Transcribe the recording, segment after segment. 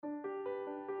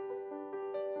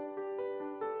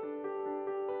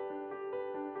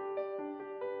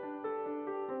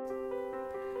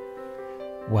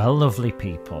Well, lovely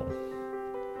people,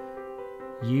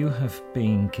 you have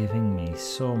been giving me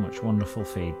so much wonderful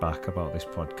feedback about this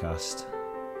podcast.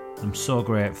 I'm so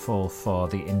grateful for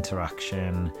the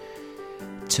interaction,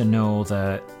 to know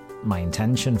that my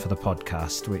intention for the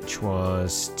podcast, which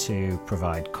was to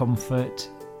provide comfort,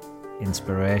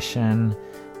 inspiration,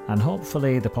 and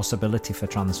hopefully the possibility for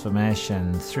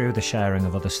transformation through the sharing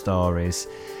of other stories,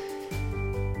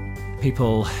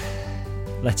 people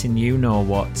letting you know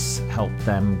what's helped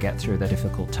them get through their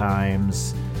difficult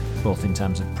times, both in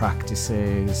terms of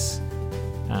practices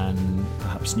and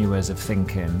perhaps new ways of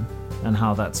thinking, and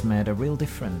how that's made a real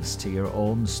difference to your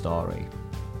own story.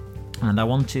 And I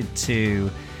wanted to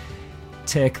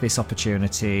take this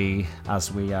opportunity,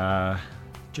 as we are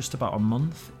just about a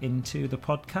month into the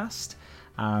podcast,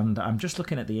 and I'm just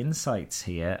looking at the insights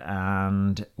here,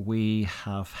 and we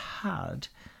have had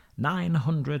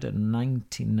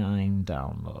 999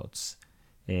 downloads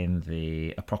in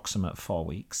the approximate 4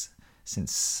 weeks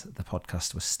since the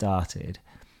podcast was started.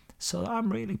 So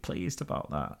I'm really pleased about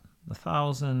that.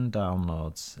 1,000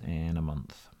 downloads in a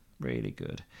month. Really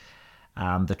good.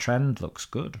 And the trend looks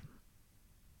good.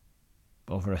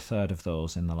 Over a third of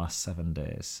those in the last 7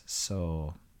 days.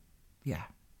 So, yeah,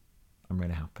 I'm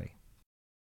really happy.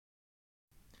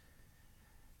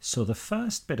 So the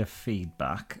first bit of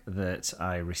feedback that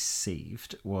I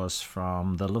received was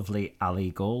from the lovely Ali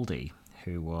Goldie,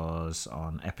 who was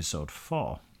on episode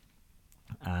 4.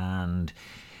 And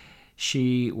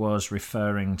she was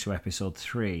referring to episode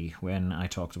 3 when I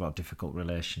talked about difficult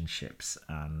relationships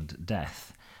and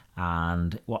death.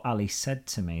 And what Ali said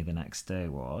to me the next day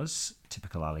was,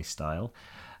 typical Ali style,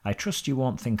 "I trust you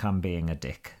won't think I'm being a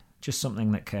dick. Just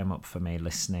something that came up for me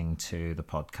listening to the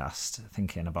podcast,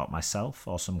 thinking about myself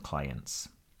or some clients.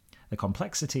 The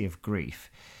complexity of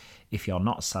grief, if you're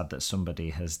not sad that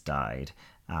somebody has died,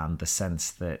 and the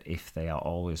sense that if they are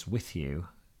always with you,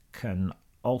 can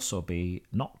also be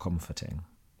not comforting.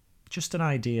 Just an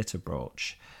idea to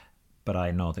broach, but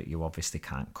I know that you obviously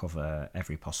can't cover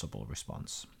every possible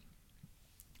response.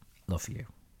 Love you."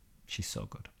 She's so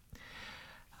good.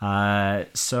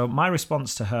 So my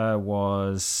response to her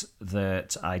was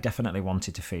that I definitely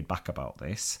wanted to feed back about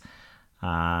this,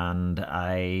 and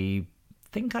I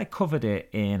think I covered it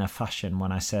in a fashion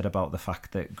when I said about the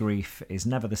fact that grief is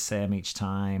never the same each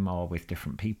time or with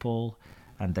different people,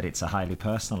 and that it's a highly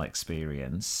personal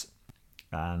experience.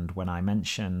 And when I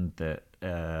mentioned that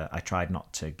I tried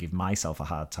not to give myself a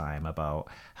hard time about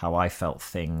how I felt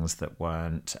things that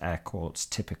weren't, air quotes,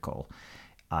 typical,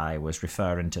 I was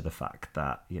referring to the fact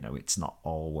that, you know, it's not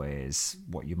always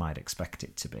what you might expect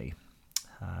it to be.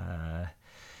 And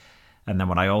then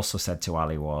what I also said to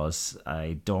Ali was,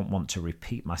 I don't want to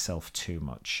repeat myself too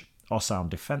much or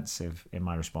sound defensive in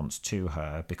my response to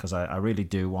her, because I really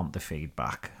do want the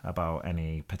feedback about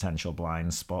any potential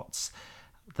blind spots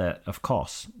that, of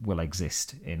course, will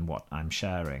exist in what I'm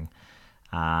sharing.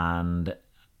 And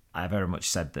I very much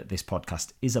said that this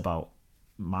podcast is about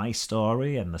my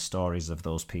story and the stories of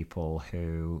those people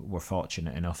who were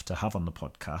fortunate enough to have on the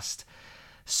podcast.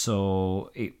 So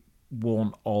it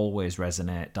won't always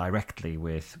resonate directly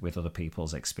with other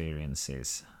people's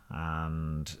experiences.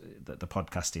 And that the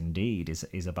podcast indeed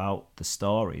is about the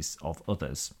stories of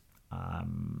others,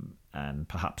 and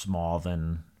perhaps more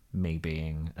than me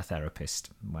being a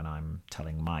therapist when I'm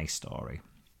telling my story.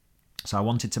 So I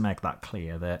wanted to make that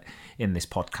clear, that in this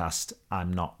podcast,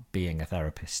 I'm not being a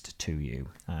therapist to you.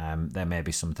 There may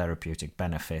be some therapeutic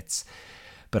benefits,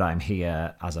 but I'm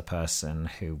here as a person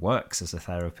who works as a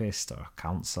therapist or a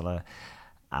counsellor,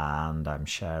 and I'm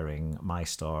sharing my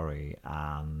story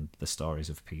and the stories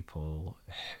of people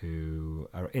who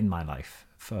are in my life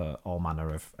for all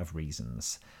manner of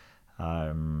reasons.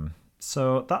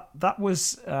 So that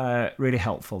was really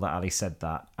helpful that Ali said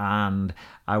that. And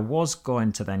I was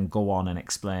going to then go on and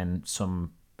explain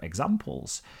some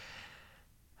examples.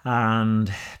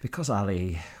 And because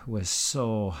Ali was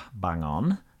so bang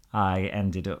on, I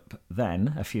ended up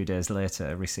then, a few days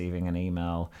later, receiving an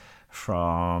email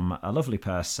from a lovely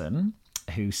person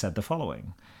who said the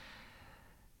following.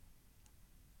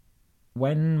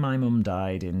 "When my mum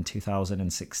died in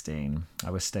 2016, I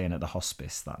was staying at the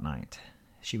hospice that night.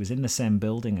 She was in the same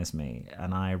building as me,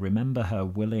 and I remember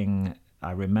willing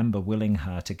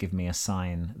her to give me a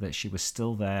sign that she was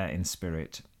still there in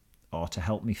spirit, or to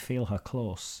help me feel her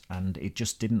close, and it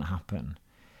just didn't happen.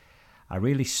 I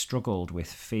really struggled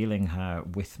with feeling her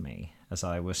with me, as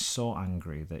I was so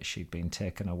angry that she'd been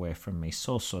taken away from me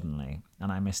so suddenly,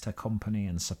 and I missed her company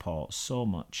and support so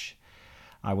much.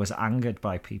 I was angered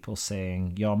by people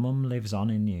saying, 'Your mum lives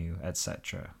on in you,'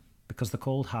 etc., because the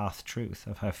cold hearth truth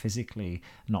of her physically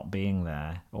not being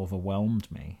there overwhelmed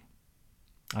me.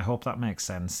 I hope that makes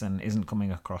sense and isn't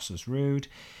coming across as rude.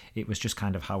 It was just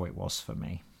kind of how it was for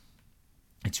me.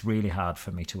 It's really hard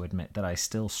for me to admit that I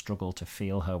still struggle to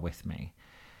feel her with me.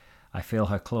 I feel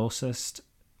her closest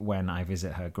when I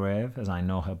visit her grave, as I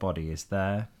know her body is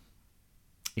there.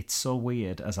 It's so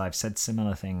weird, as I've said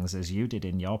similar things as you did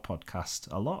in your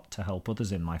podcast a lot to help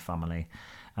others in my family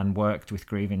and worked with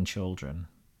grieving children,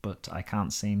 but I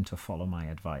can't seem to follow my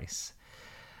advice.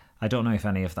 I don't know if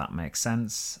any of that makes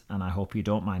sense, and I hope you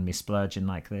don't mind me splurging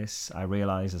like this. I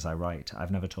realise as I write,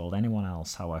 I've never told anyone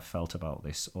else how I've felt about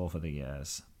this over the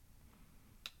years.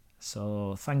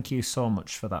 So thank you so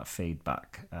much for that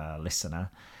feedback,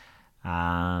 listener.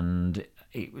 And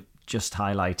it just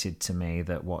highlighted to me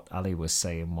that what Ali was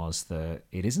saying was that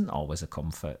it isn't always a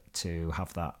comfort to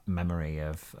have that memory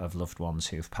of loved ones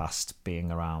who've passed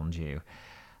being around you.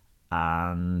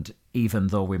 And even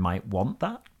though we might want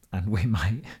that and we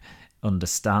might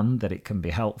understand that it can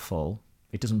be helpful,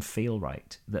 it doesn't feel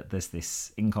right, that there's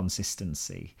this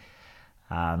inconsistency.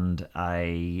 And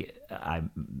I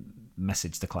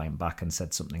messaged the client back and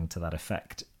said something to that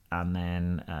effect. And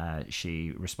then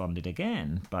she responded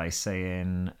again by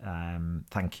saying,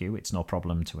 thank you, it's no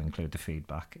problem to include the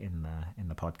feedback in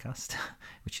the podcast,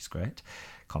 which is great.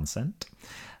 Consent.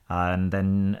 And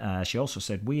then she also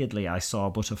said, weirdly, I saw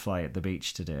a butterfly at the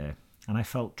beach today, and I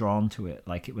felt drawn to it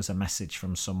like it was a message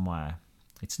from somewhere.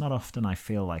 It's not often I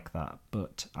feel like that,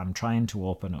 but I'm trying to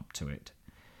open up to it.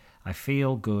 I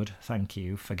feel good, thank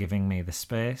you for giving me the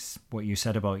space. What you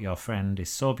said about your friend is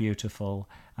so beautiful,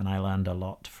 and I learned a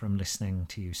lot from listening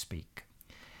to you speak.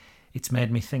 It's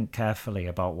made me think carefully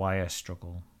about why I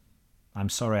struggle. I'm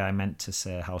sorry I meant to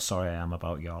say how sorry I am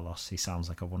about your loss. He sounds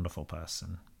like a wonderful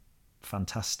person.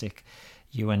 Fantastic.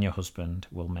 You and your husband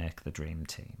will make the dream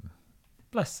team.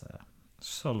 Bless her.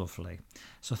 So lovely.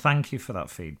 So thank you for that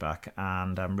feedback,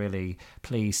 and I'm really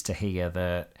pleased to hear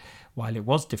that while it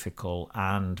was difficult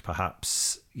and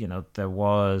perhaps, there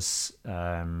was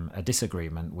a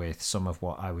disagreement with some of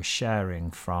what I was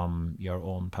sharing from your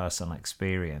own personal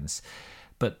experience,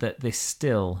 but that this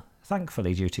still,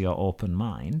 thankfully due to your open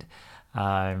mind,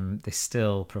 this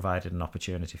still provided an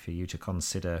opportunity for you to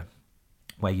consider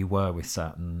where you were with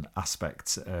certain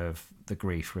aspects of the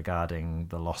grief regarding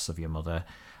the loss of your mother,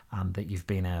 and that you've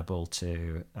been able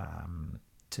to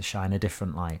shine a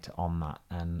different light on that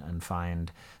and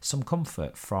find some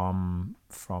comfort from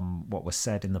what was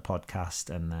said in the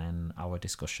podcast and then our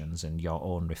discussions and your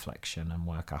own reflection and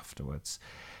work afterwards.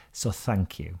 So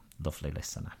thank you, lovely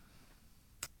listener.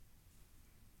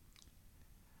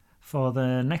 For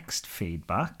the next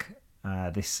feedback,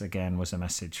 this again was a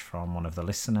message from one of the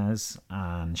listeners,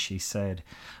 and she said,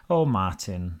 "Oh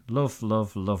Martin, love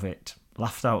it.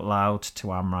 Laughed out loud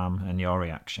to Amram and your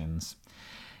reactions.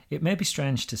 It may be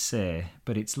strange to say,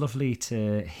 but it's lovely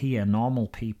to hear normal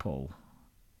people,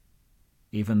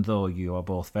 even though you are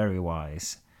both very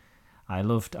wise. I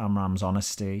loved Amram's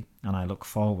honesty, and I look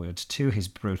forward to his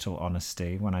brutal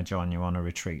honesty when I join you on a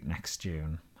retreat next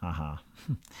June. Haha.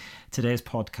 Today's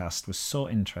podcast was so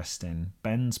interesting.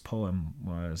 Ben's poem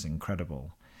was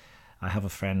incredible. I have a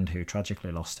friend who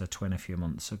tragically lost her twin a few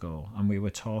months ago, and we were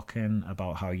talking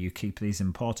about how you keep these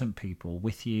important people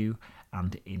with you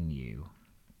and in you."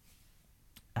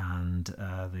 And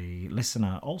the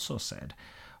listener also said,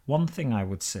 "One thing I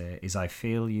would say is I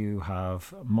feel you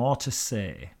have more to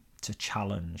say, to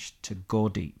challenge, to go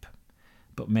deep,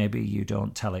 but maybe you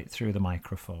don't tell it through the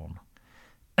microphone."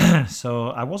 So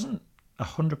I wasn't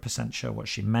 100% sure what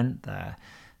she meant there.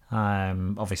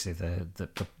 Obviously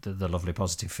the lovely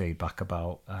positive feedback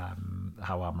about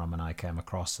how Amram and I came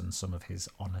across and some of his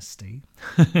honesty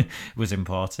was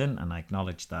important, and I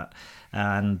acknowledged that.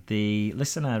 And the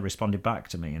listener responded back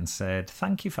to me and said,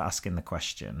 "Thank you for asking the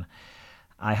question.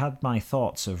 I had my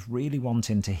thoughts of really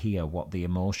wanting to hear what the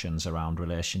emotions around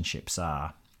relationships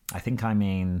are. I think I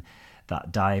mean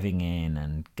that diving in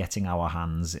and getting our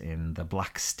hands in the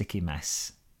black sticky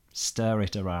mess, stir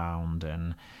it around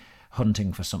and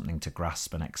hunting for something to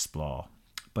grasp and explore.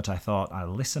 But I thought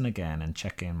I'll listen again and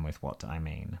check in with what I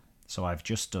mean. So I've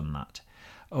just done that.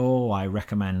 Oh, I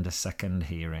recommend a second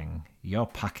hearing. You're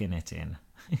packing it in."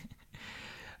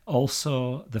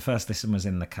 Also, the first listen was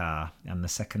in the car, and the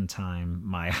second time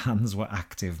my hands were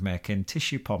active making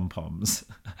tissue pom-poms.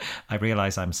 I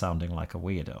realise I'm sounding like a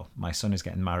weirdo. My son is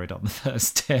getting married on the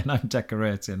Thursday, and I'm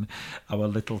decorating our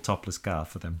little topless car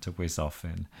for them to whiz off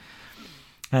in.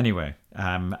 Anyway,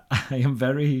 I am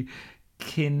very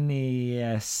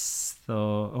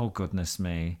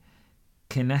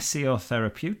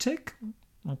kinesiotherapeutic?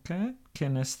 Okay,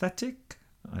 kinesthetic?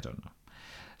 I don't know.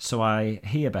 So I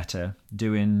hear better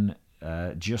doing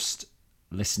just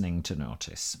listening to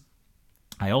notice.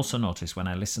 I also noticed when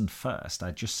I listened first,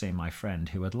 I'd just seen my friend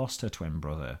who had lost her twin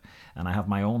brother, and I have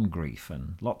my own grief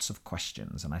and lots of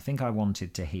questions, and I think I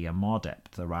wanted to hear more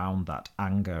depth around that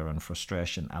anger and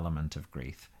frustration element of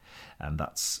grief, and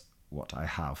that's what I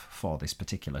have for this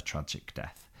particular tragic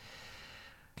death.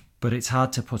 But it's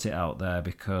hard to put it out there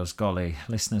because, golly,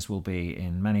 listeners will be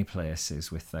in many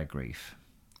places with their grief.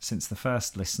 Since the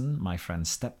first listen, my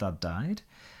friend's stepdad died.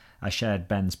 I shared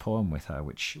Ben's poem with her,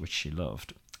 which she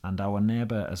loved, and our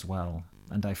neighbour as well,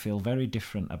 and I feel very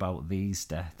different about these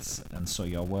deaths, and so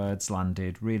your words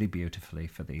landed really beautifully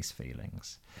for these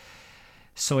feelings.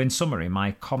 So in summary,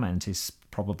 my comment is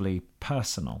probably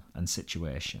personal and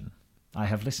situation. I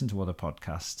have listened to other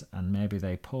podcasts, and maybe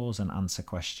they pose and answer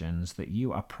questions that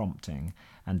you are prompting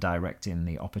and directing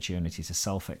the opportunity to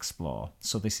self-explore,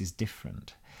 so this is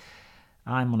different.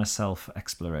 I'm on a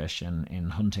self-exploration in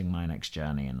hunting my next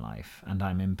journey in life, and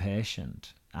I'm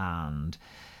impatient, and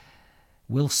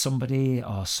will somebody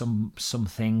or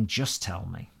something just tell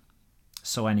me?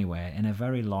 So anyway, in a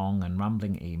very long and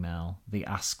rambling email, the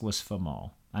ask was for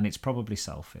more, and it's probably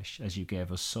selfish, as you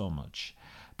gave us so much,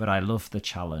 but I love the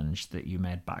challenge that you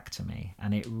made back to me,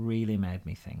 and it really made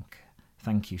me think.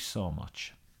 Thank you so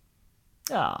much.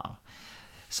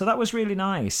 So that was really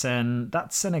nice, and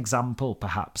that's an example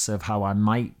perhaps of how I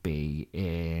might be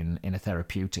in a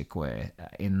therapeutic way,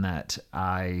 in that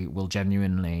I will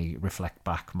genuinely reflect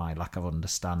back my lack of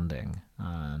understanding.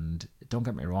 And don't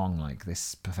get me wrong, like,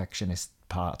 this perfectionist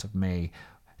part of me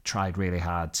tried really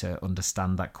hard to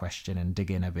understand that question and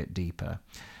dig in a bit deeper.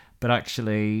 But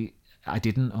actually, I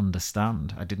didn't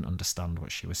understand. I didn't understand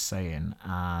what she was saying.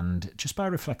 And just by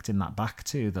reflecting that back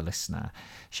to the listener,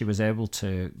 she was able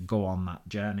to go on that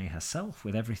journey herself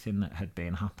with everything that had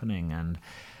been happening, and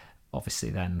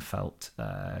obviously then felt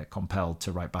compelled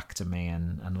to write back to me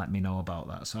and let me know about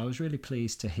that. So I was really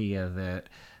pleased to hear that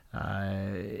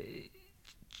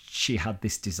she had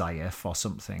this desire for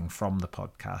something from the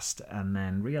podcast, and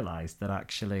then realised that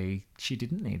actually she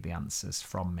didn't need the answers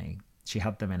from me. She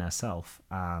had them in herself,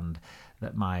 and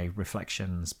that my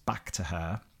reflections back to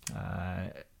her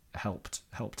helped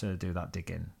her do that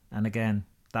digging. And again,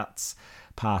 that's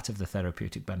part of the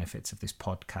therapeutic benefits of this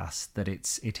podcast, that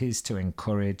it is to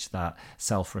encourage that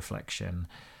self-reflection,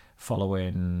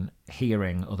 following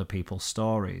hearing other people's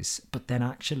stories, but then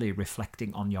actually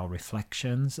reflecting on your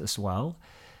reflections as well.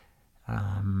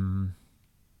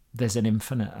 There's an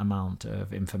infinite amount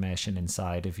of information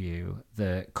inside of you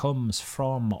that comes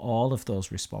from all of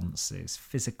those responses: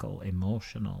 physical,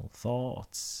 emotional,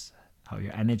 thoughts, how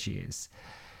your energy is,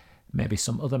 maybe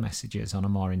some other messages on a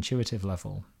more intuitive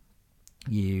level.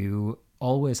 You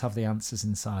always have the answers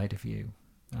inside of you,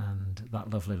 and that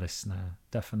lovely listener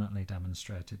definitely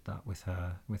demonstrated that with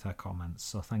her comments,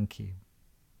 so thank you.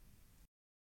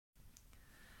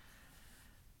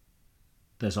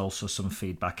 There's also some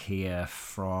feedback here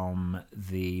from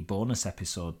the bonus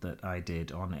episode that I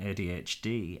did on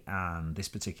ADHD, and this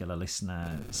particular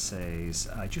listener says,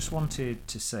 I just wanted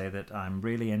to say that I'm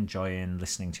really enjoying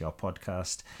listening to your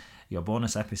podcast. Your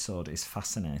bonus episode is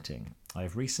fascinating.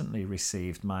 I've recently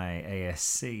received my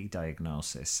ASC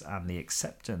diagnosis, and the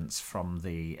acceptance from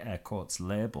the air quotes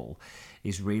label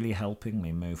is really helping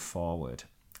me move forward.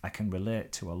 I can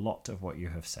relate to a lot of what you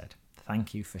have said.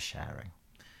 Thank you for sharing.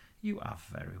 You are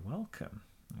very welcome.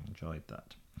 I enjoyed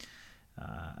that.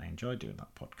 I enjoyed doing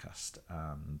that podcast,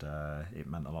 and it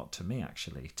meant a lot to me,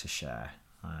 actually, to share,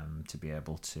 to be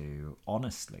able to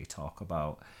honestly talk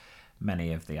about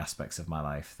many of the aspects of my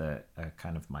life that are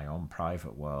kind of my own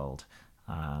private world.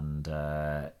 And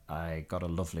I got a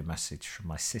lovely message from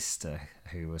my sister,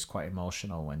 who was quite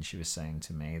emotional when she was saying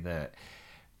to me that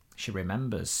she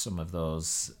remembers some of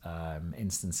those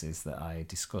instances that I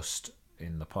discussed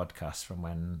in the podcast from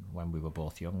when we were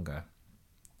both younger.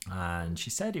 And she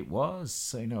said it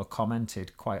was,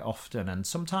 commented quite often, and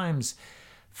sometimes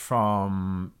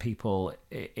from people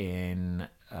in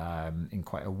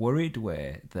quite a worried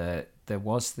way, that there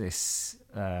was this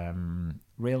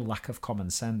real lack of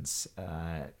common sense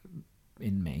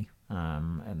in me,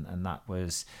 and that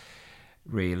was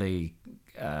really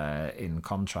in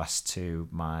contrast to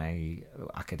my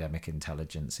academic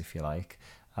intelligence, if you like.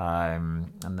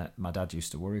 And that my dad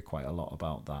used to worry quite a lot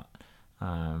about that.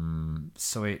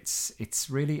 So it's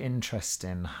really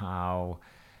interesting how,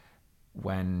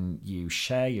 when you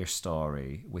share your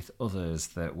story with others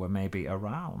that were maybe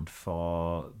around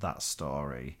for that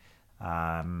story,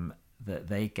 that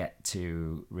they get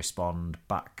to respond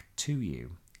back to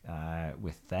you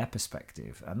with their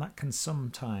perspective, and that can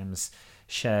sometimes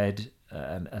shed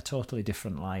a totally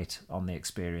different light on the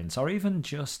experience, or even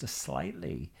just a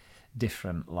slightly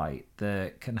different light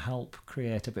that can help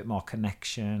create a bit more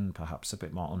connection, perhaps a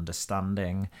bit more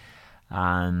understanding.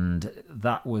 And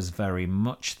that was very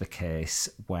much the case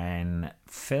when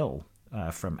Phil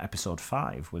from episode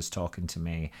 5 was talking to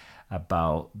me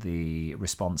about the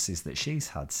responses that she's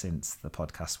had since the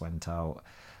podcast went out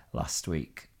last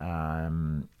week.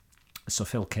 So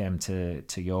Phil came to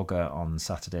yoga on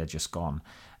Saturday just gone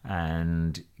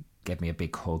and gave me a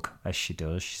big hug, as she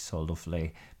does. She's so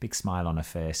lovely, big smile on her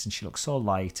face, and she looks so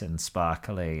light and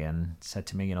sparkly, and said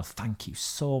to me, thank you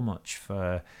so much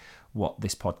for what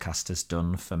this podcast has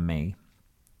done for me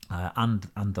and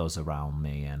those around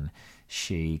me. And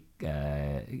she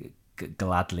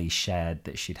gladly shared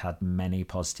that she'd had many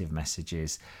positive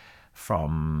messages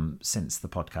from since the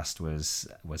podcast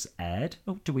was aired.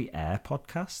 Oh, do we air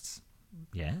podcasts?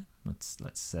 Yeah,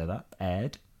 let's say that.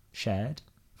 Aired, shared.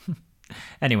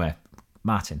 Anyway,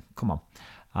 Martin, come on.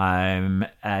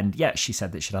 And yeah, she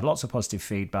said that she'd had lots of positive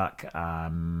feedback.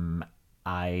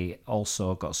 I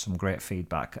also got some great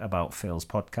feedback about Phil's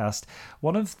podcast.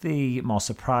 One of the more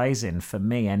surprising, for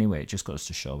me anyway, it just goes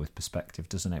to show with perspective,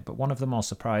 doesn't it? But one of the more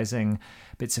surprising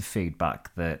bits of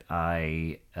feedback that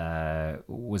I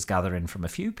was gathering from a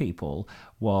few people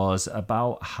was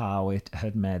about how it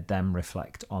had made them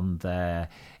reflect on their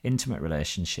intimate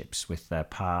relationships with their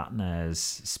partners,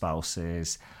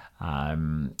 spouses,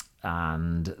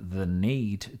 and the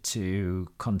need to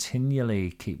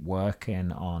continually keep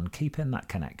working on keeping that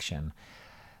connection,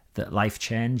 that life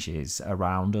changes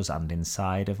around us and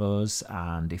inside of us.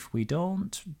 And if we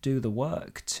don't do the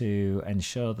work to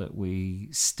ensure that we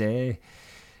stay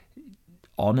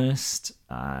honest,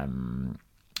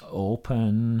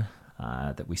 open,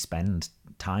 that we spend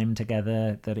time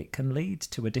together, that it can lead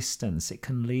to a distance. It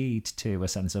can lead to a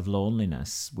sense of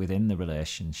loneliness within the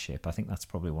relationship. I think that's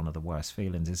probably one of the worst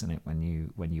feelings, isn't it, when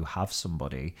you have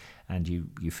somebody and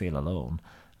you feel alone.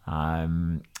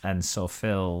 And so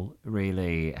Phil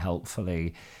really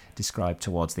helpfully described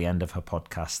towards the end of her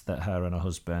podcast that her and her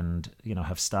husband,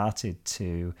 have started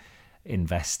to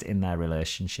invest in their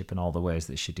relationship in all the ways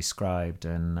that she described.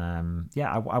 And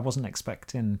I wasn't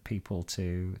expecting people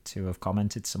to have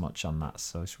commented so much on that,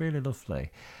 so it's really lovely.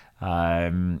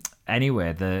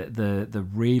 Anyway, the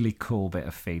really cool bit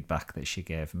of feedback that she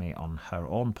gave me on her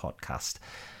own podcast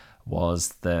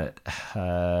was that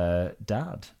her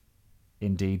dad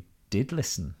indeed did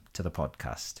listen to the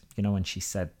podcast. When she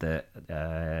said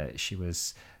that she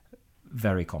was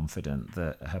very confident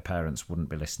that her parents wouldn't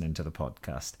be listening to the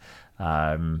podcast.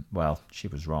 Well, she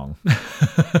was wrong.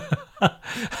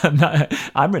 And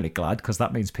I'm really glad, because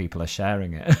that means people are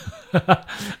sharing it.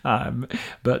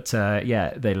 But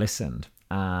they listened.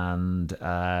 And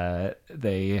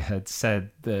they had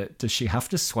said that, does she have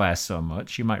to swear so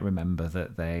much? You might remember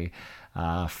that they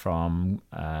are from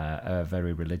a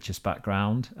very religious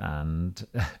background, and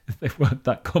they weren't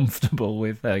that comfortable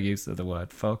with her use of the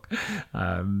word fuck.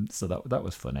 So that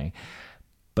was funny.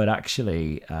 But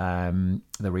actually, the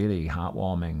really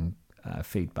heartwarming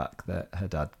feedback that her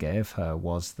dad gave her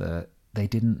was that they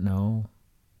didn't know,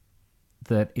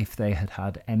 that if they had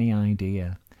had any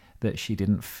idea that she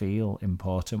didn't feel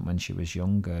important when she was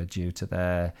younger due to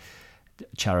their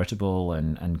charitable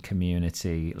and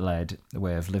community-led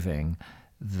way of living,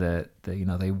 that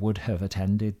they would have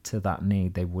attended to that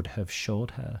need. They would have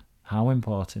showed her how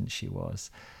important she was,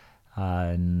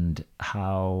 and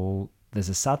how there's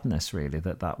a sadness really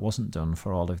that wasn't done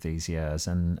for all of these years.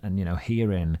 And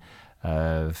hearing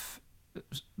of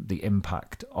the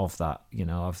impact of that,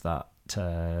 of that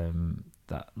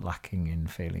that lacking in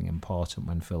feeling important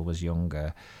when Phil was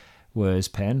younger, was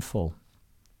painful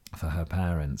for her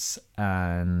parents.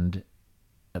 And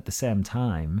at the same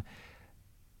time,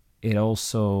 it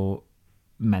also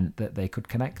meant that they could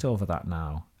connect over that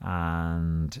now.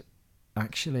 And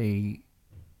actually,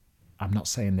 I'm not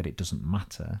saying that it doesn't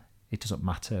matter. It doesn't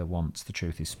matter once the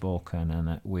truth is spoken and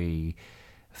that we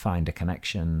find a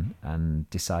connection and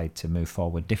decide to move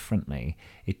forward differently.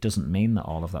 It doesn't mean that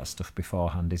all of that stuff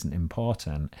beforehand isn't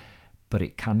important, but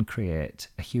it can create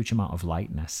a huge amount of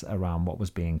lightness around what was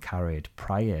being carried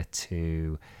prior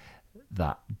to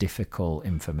that difficult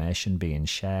information being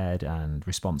shared and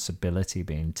responsibility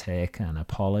being taken,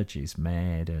 apologies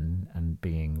made and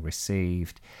being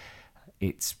received.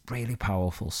 It's really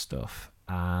powerful stuff.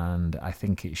 And I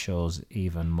think it shows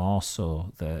even more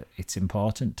so that it's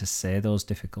important to say those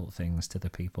difficult things to the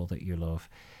people that you love.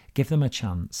 Give them a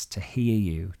chance to hear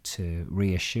you, to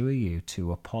reassure you,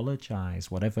 to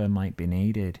apologise, whatever might be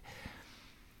needed.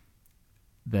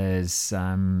 there's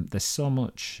so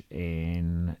much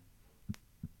in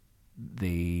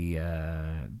the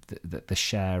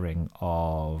sharing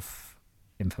of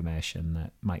information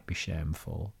that might be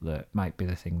shameful, that might be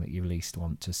the thing that you least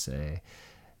want to say,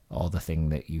 or the thing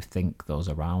that you think those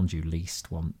around you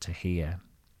least want to hear.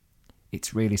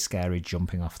 It's really scary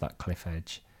jumping off that cliff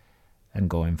edge and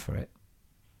going for it.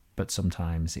 But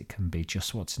sometimes it can be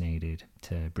just what's needed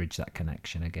to bridge that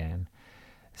connection again.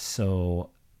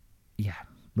 So, yeah,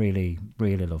 really,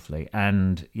 really lovely.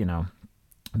 And,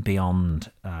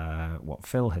 beyond what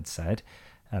Phil had said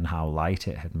and how light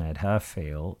it had made her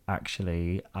feel,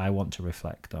 actually, I want to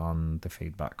reflect on the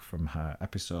feedback from her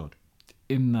episode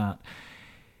in that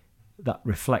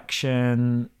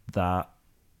reflection, that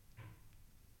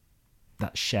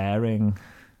sharing,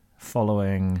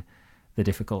 following the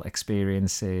difficult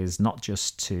experiences, not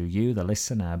just to you, the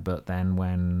listener, but then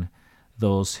when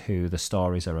those who the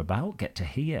stories are about get to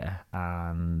hear,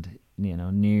 and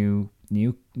new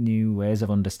ways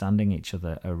of understanding each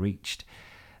other are reached,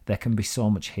 there can be so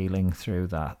much healing through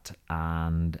that.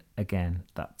 And again,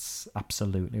 that's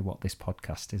absolutely what this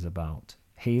podcast is about: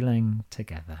 healing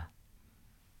together.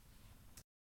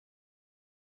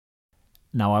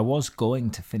 Now, I was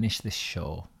going to finish this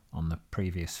show on the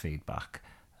previous feedback,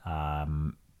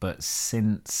 but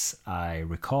since I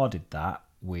recorded that,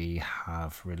 we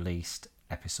have released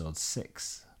episode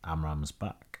 6, Amram's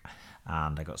Back,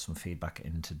 and I got some feedback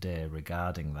in today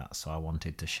regarding that, so I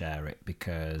wanted to share it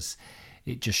because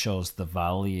it just shows the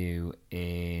value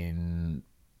in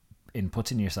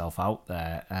putting yourself out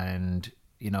there. And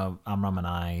Amram and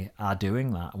I are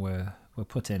doing that. We're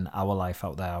putting our life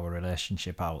out there, our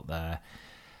relationship out there.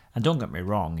 And don't get me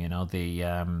wrong,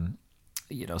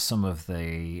 some of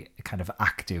the kind of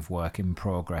active work in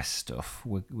progress stuff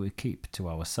we keep to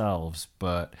ourselves,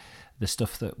 but the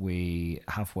stuff that we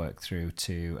have worked through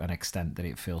to an extent that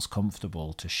it feels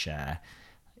comfortable to share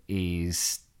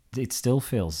still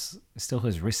feels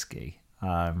risky.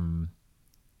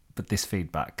 But this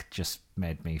feedback just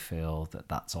made me feel that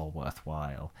that's all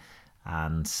worthwhile.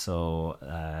 And so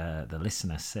the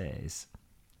listener says,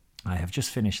 I have just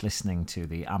finished listening to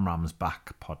the Amram's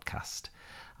Back podcast.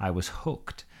 I was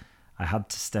hooked. I had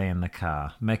to stay in the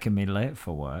car, making me late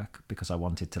for work because I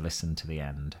wanted to listen to the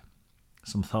end.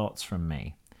 Some thoughts from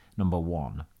me. Number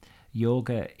 1,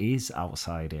 yoga is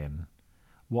outside in.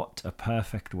 What a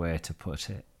perfect way to put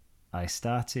it. I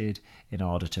started in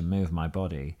order to move my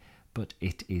body, but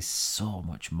it is so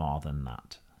much more than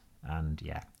that. And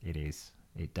yeah, it is.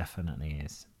 It definitely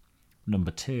is.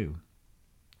 Number 2,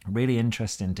 really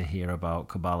interesting to hear about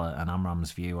Kabbalah and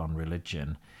Amram's view on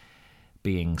religion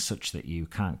being such that you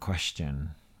can't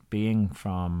question. Being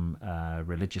from a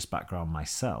religious background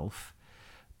myself,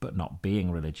 but not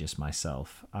being religious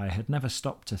myself, I had never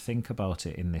stopped to think about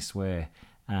it in this way,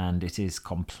 and it is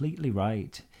completely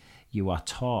right. You are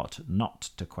taught not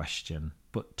to question,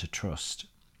 but to trust.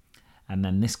 And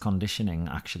then this conditioning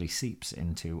actually seeps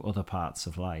into other parts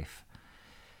of life.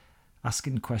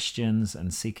 Asking questions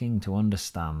and seeking to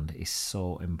understand is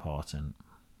so important.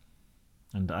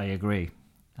 And I agree.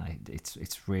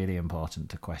 It's really important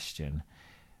to question.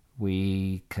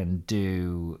 We can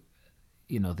do,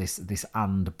 this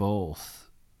and both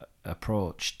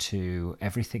approach to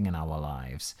everything in our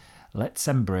lives. Let's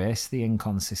embrace the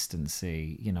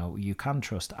inconsistency. You can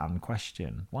trust and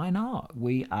question. Why not?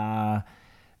 We are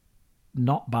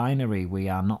not binary, we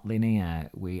are not linear,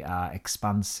 we are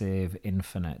expansive,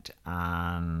 infinite,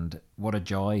 and what a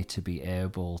joy to be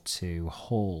able to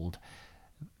hold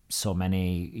so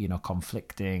many,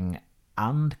 conflicting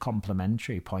and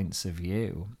complementary points of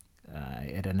view.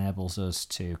 It enables us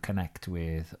to connect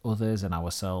with others and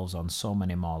ourselves on so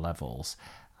many more levels,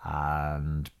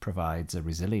 and provides a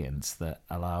resilience that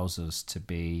allows us to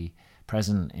be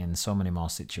present in so many more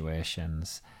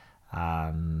situations.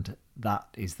 And that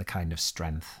is the kind of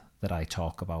strength that I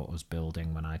talk about us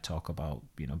building when I talk about,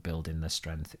 building the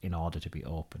strength in order to be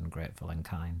open, grateful and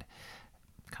kind.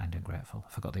 Kind and grateful.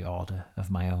 I forgot the order of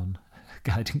my own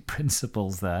guiding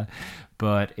principles there.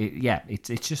 But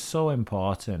it's just so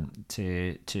important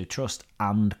to trust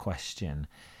and question.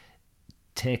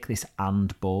 Take this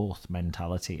and both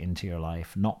mentality into your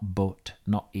life, not but,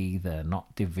 not either,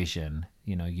 not division,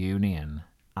 union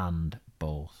and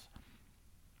both.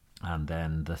 And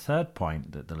then the third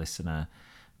point that the listener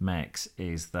makes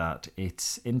is that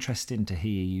it's interesting to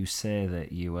hear you say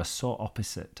that you are so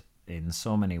opposite in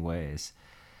so many ways.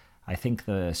 I think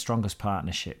the strongest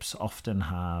partnerships often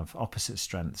have opposite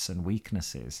strengths and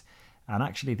weaknesses, and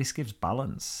actually this gives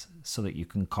balance so that you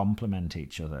can complement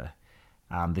each other.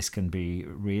 And this can be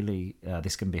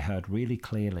heard really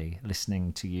clearly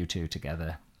listening to you two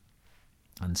together.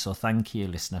 And so thank you,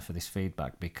 listener, for this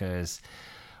feedback, because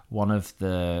one of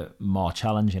the more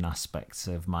challenging aspects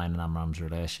of mine and Amram's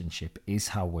relationship is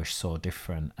how we're so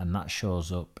different, and that shows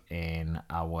up in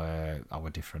our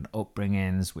different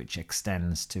upbringings, which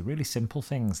extends to really simple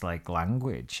things like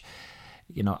language.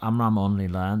 You know, Amram only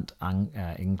learnt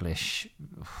English,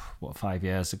 5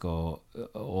 years ago,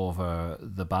 over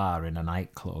the bar in a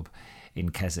nightclub in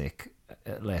Keswick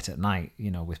late at night,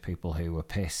 you know, with people who were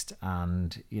pissed.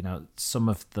 And, you know, some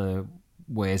of the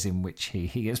ways in which he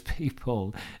hears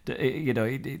people, you know,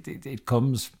 it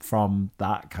comes from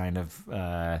that kind of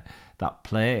that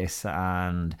place.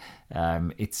 And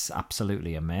it's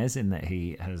absolutely amazing that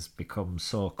he has become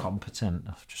so competent.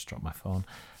 I've just dropped my phone.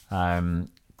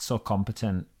 So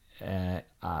competent at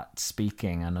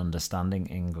speaking and understanding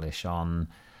English on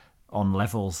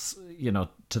levels, you know,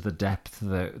 to the depth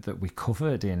that we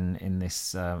covered in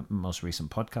this most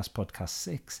recent podcast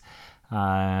 6.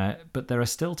 But there are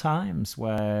still times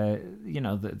where, you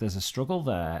know, there's a struggle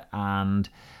there, and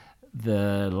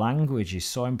the language is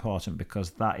so important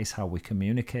because that is how we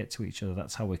communicate to each other.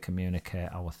 That's how we communicate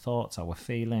our thoughts, our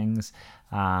feelings,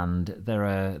 and there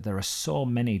are so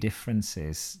many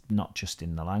differences, not just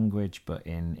in the language, but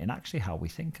in actually how we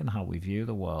think and how we view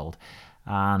the world.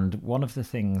 And one of the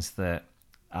things that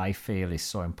I feel is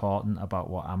so important about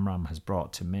what Amram has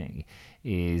brought to me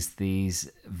is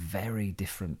these very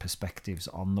different perspectives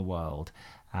on the world.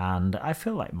 And I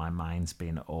feel like my mind's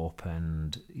been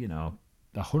opened, you know,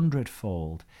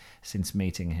 100-fold since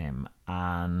meeting him,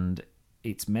 and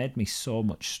it's made me so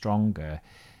much stronger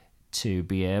to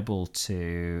be able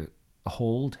to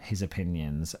hold his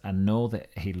opinions and know that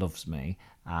he loves me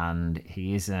and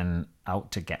he isn't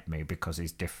out to get me because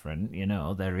he's different. You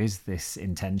know, there is this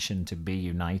intention to be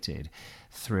united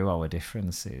through our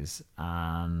differences,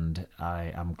 and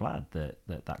I am glad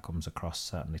that comes across,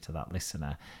 certainly to that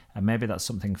listener. And maybe that's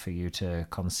something for you to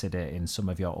consider in some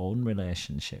of your own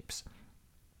relationships,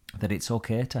 that it's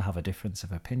okay to have a difference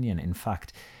of opinion. In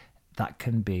fact, that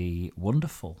can be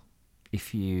wonderful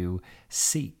if you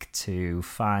seek to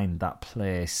find that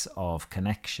place of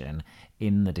connection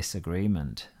in the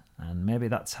disagreement. And maybe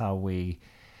that's how we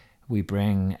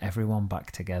bring everyone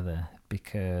back together,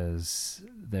 because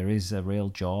there is a real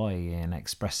joy in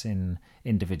expressing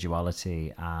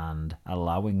individuality and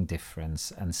allowing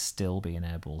difference and still being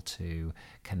able to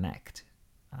connect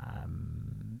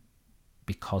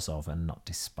because of and not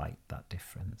despite that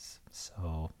difference.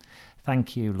 So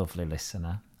thank you, lovely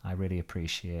listener. I really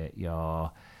appreciate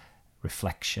your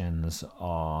reflections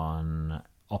on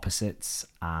opposites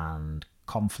and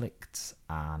conflicts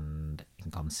and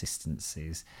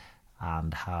inconsistencies,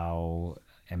 and how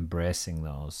embracing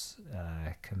those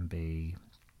can be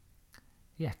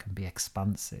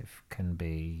expansive, can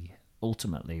be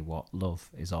ultimately what love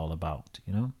is all about.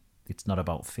 You know, it's not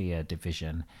about fear,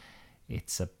 division.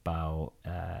 It's about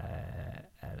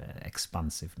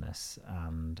expansiveness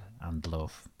and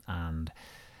love. And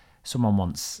someone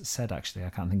once said, actually, I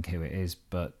can't think who it is,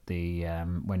 but the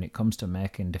when it comes to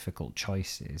making difficult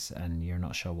choices and you're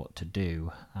not sure what to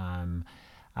do,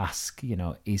 ask, you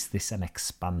know, is this an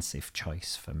expansive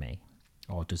choice for me,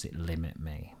 or does it limit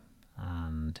me?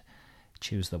 And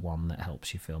choose the one that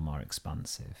helps you feel more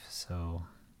expansive. So,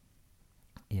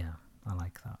 yeah, I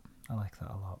like that. I like that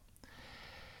a lot.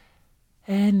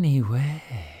 Anyway,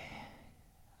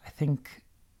 I think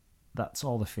that's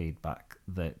all the feedback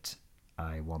that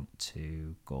I want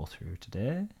to go through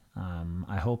today.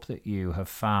 I hope that you have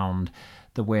found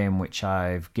the way in which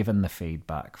I've given the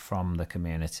feedback from the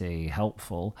community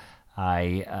helpful.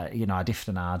 I diffed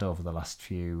and had over the last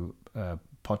few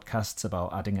podcasts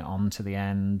about adding it on to the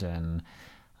end, and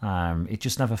it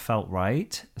just never felt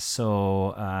right.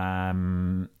 So I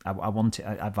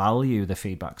value the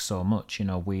feedback so much. You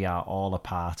know, we are all a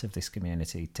part of this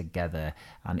community together,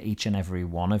 and each and every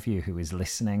one of you who is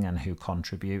listening and who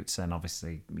contributes, and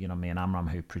obviously, you know, me and Amram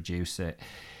who produce it,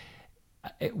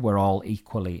 we're all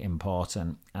equally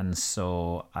important. And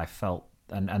so I felt,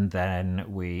 and then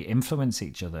we influence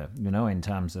each other, you know, in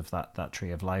terms of that tree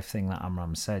of life thing that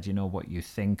Amram said. You know, what you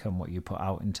think and what you put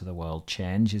out into the world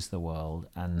changes the world.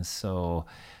 And so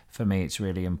for me, it's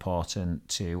really important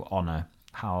to honour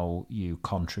how you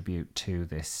contribute to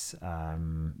this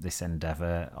this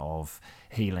endeavour of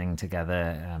healing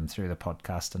together through the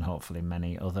podcast, and hopefully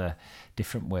many other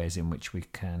different ways in which we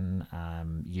can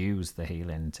use the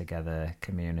Healing Together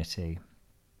community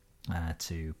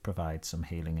to provide some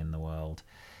healing in the world.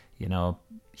 You know,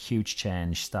 huge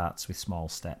change starts with small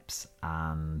steps,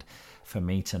 and for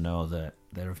me to know that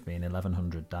there have been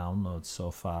 1,100 downloads so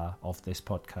far of this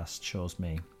podcast shows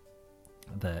me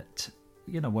that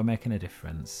we're making a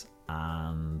difference,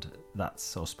 and that's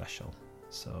so special.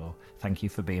 So thank you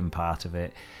for being part of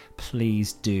it.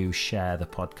 Please do share the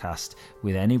podcast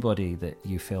with anybody that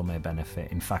you feel may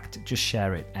benefit. In fact, just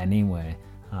share it anyway,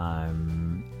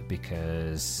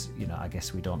 because I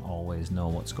guess we don't always know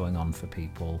what's going on for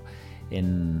people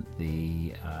in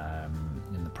the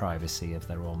privacy of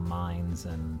their own minds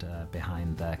and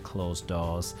behind their closed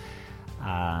doors.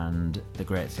 And the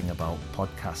great thing about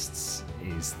podcasts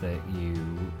is that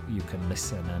you can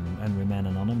listen and remain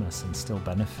anonymous and still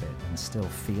benefit and still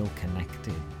feel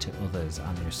connected to others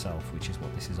and yourself, which is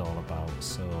what this is all about.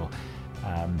 So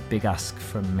big ask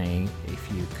from me,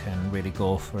 if you can really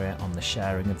go for it on the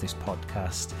sharing of this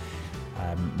podcast.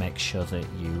 Make sure that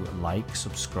you like,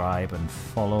 subscribe and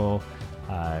follow.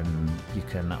 You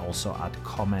can also add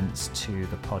comments to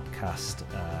the podcast,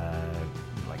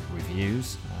 like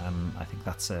reviews. I think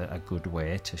that's a good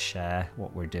way to share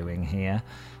what we're doing here.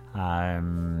 I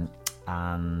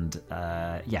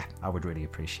would really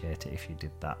appreciate it if you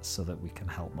did that, so that we can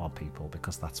help more people,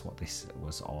 because that's what this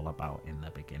was all about in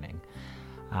the beginning.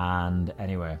 And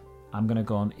anyway, I'm going to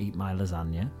go and eat my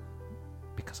lasagna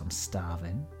because I'm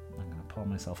starving. I'm going to pour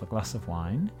myself a glass of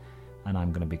wine, and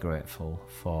I'm going to be grateful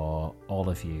for all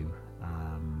of you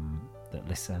that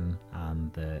listen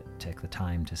and that take the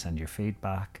time to send your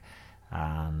feedback,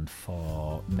 and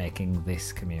for making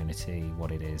this community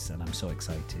what it is. And I'm so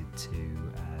excited to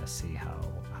see how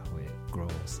it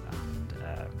grows and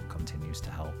continues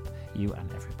to help you and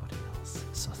everybody else.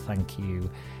 So thank you,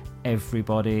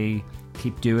 everybody.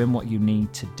 Keep doing what you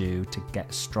need to do to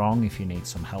get strong. If you need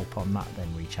some help on that, then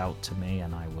reach out to me,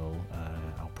 and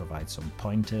I'll provide some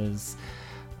pointers.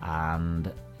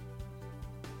 And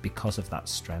because of that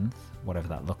strength, whatever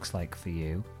that looks like for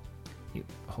you, it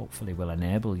hopefully will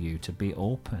enable you to be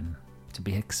open, to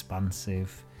be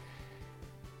expansive,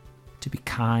 to be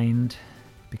kind,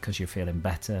 because you're feeling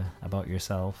better about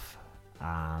yourself,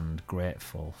 and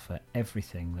grateful for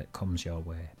everything that comes your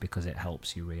way, because it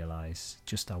helps you realize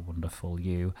just how wonderful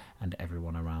you and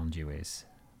everyone around you is.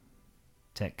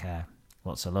 Take care.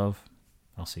 Lots of love.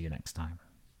 I'll see you next time.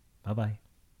 Bye-bye.